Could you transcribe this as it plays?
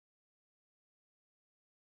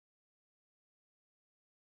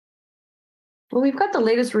Well, we've got the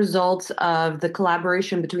latest results of the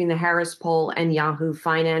collaboration between the Harris poll and Yahoo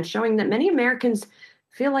Finance showing that many Americans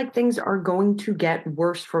feel like things are going to get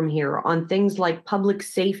worse from here on things like public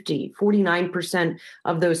safety. 49%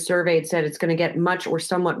 of those surveyed said it's going to get much or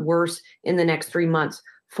somewhat worse in the next 3 months.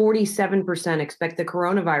 47% expect the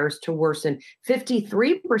coronavirus to worsen.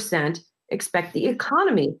 53% expect the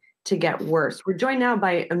economy to get worse. We're joined now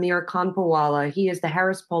by Amir Kanpurwala. He is the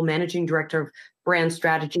Harris Poll Managing Director of Brand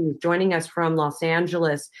Strategy, is joining us from Los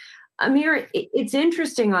Angeles. Amir, it's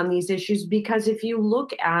interesting on these issues because if you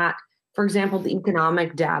look at, for example, the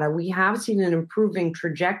economic data, we have seen an improving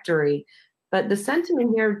trajectory, but the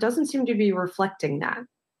sentiment here doesn't seem to be reflecting that.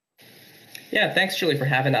 Yeah, thanks, Julie, for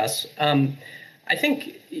having us. I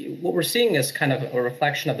think what we're seeing is kind of a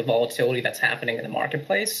reflection of the volatility that's happening in the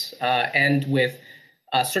marketplace and with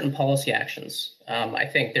certain policy actions. I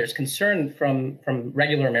think there's concern from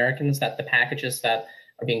regular Americans that the packages that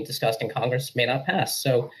are being discussed in Congress may not pass.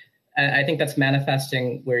 So I think that's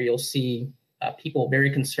manifesting where you'll see people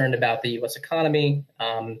very concerned about the U.S. economy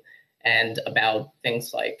and about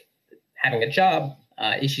things like having a job,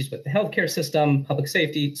 issues with the healthcare system, public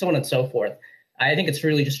safety, so on and so forth. I think it's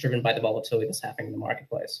really just driven by the volatility that's happening in the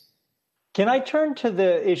marketplace. Can I turn to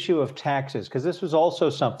the issue of taxes? Because this was also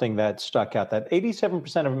something that stuck out, that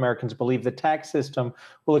 87% of Americans believe the tax system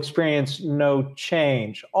will experience no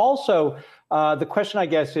change. Also, the question, I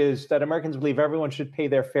guess, is that Americans believe everyone should pay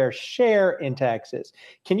their fair share in taxes.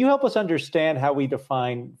 Can you help us understand how we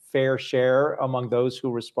define fair share among those who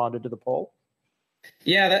responded to the poll?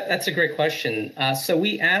 Yeah, that's a great question. So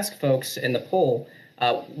we asked folks in the poll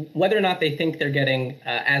whether or not they think they're getting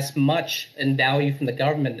as much in value from the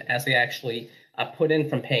government as they actually put in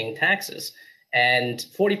from paying taxes. And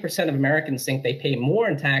 40% of Americans think they pay more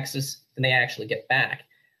in taxes than they actually get back.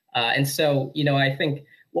 And so, I think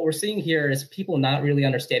what we're seeing here is people not really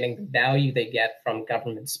understanding the value they get from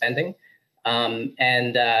government spending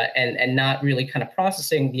and not really kind of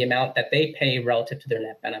processing the amount that they pay relative to their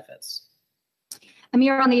net benefits.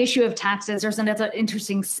 Amir, on the issue of taxes, there's another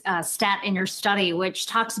interesting stat in your study, which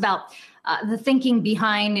talks about the thinking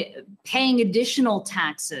behind paying additional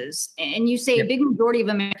taxes. And you say a big majority of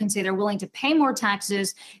Americans say they're willing to pay more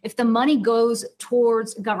taxes if the money goes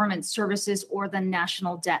towards government services or the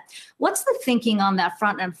national debt. What's the thinking on that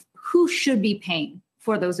front of who should be paying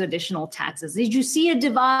for those additional taxes? Did you see a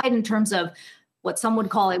divide in terms of what some would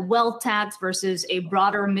call a wealth tax versus a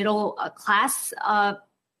broader middle class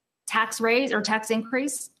tax raise or tax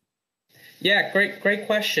increase? Yeah, great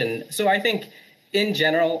question. So I think in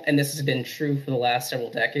general, and this has been true for the last several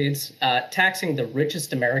decades, taxing the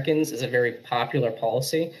richest Americans is a very popular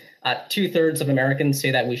policy. 2/3 of Americans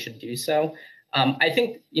say that we should do so. I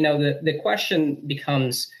think, the question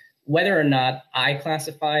becomes whether or not I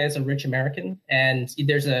classify as a rich American. And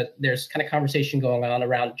there's kind of conversation going on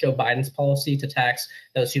around Joe Biden's policy to tax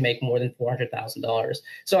those who make more than $400,000.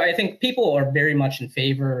 So I think people are very much in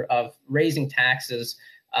favor of raising taxes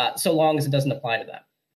so long as it doesn't apply to them.